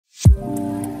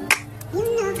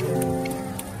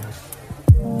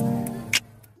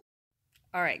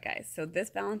right, guys, so this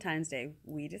Valentine's Day,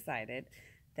 we decided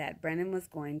that Brennan was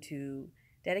going to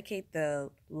dedicate the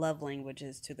love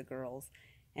languages to the girls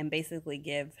and basically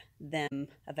give them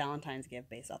a Valentine's gift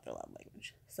based off their love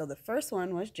language. So the first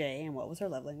one was Jay, and what was her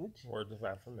love language? Words of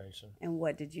affirmation. And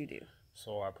what did you do?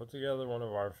 So I put together one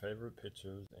of our favorite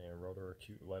pictures and wrote her a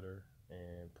cute letter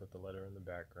and put the letter in the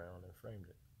background and framed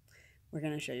it. We're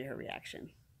going to show you her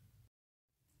reaction.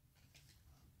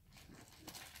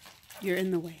 You're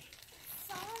in the way.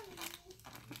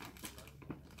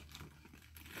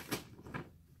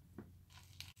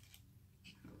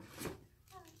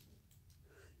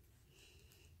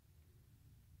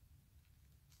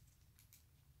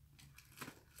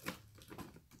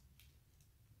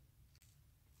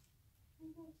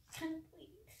 Please.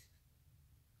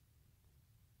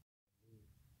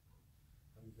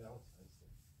 Happy Valentine's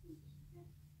Day.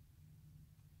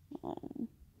 Oh.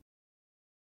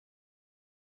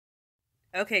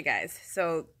 Okay, guys,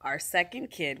 so our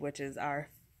second kid, which is our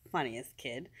funniest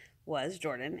kid, was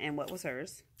Jordan. And what was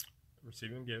hers?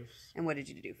 Receiving gifts. And what did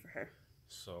you do for her?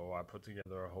 So I put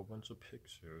together a whole bunch of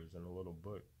pictures and a little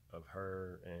book of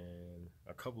her and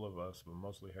a couple of us, but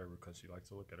mostly her because she likes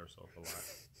to look at herself a lot.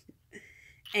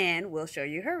 And we'll show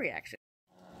you her reaction.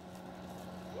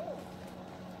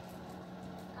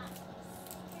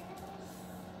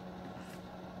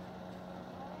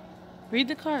 Read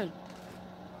the card.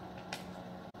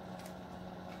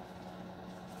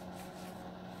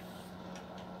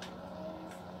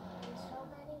 There's so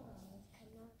many ways,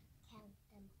 cannot count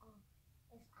them all.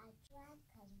 If I tried,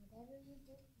 cause whatever you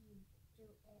do it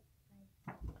right.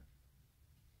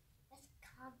 That's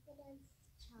confidence,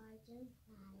 charge, and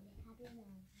pride. Happy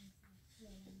Valentine's Day.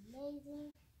 You're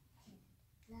amazing.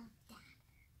 Love, Dad.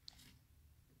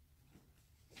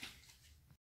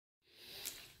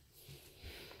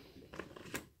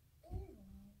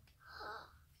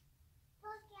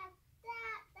 Look at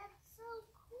that. That's so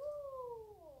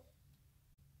cool.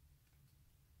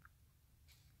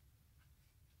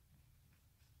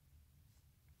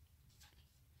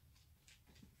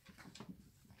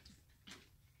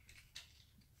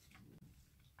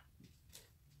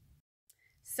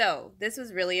 So this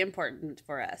was really important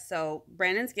for us. So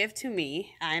Brandon's gift to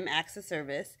me, I'm acts of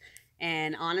service.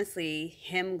 And honestly,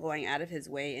 him going out of his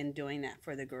way and doing that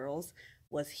for the girls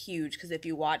was huge. Because if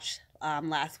you watched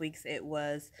last week's, it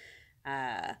was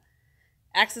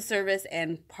acts of service.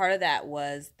 And part of that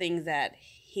was things that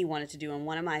he wanted to do. And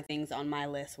one of my things on my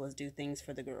list was do things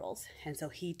for the girls. And so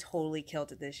he totally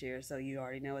killed it this year. So you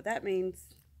already know what that means.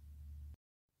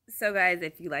 So guys,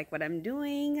 if you like what I'm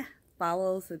doing,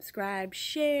 follow, subscribe,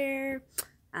 share,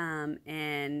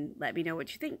 and let me know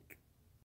what you think.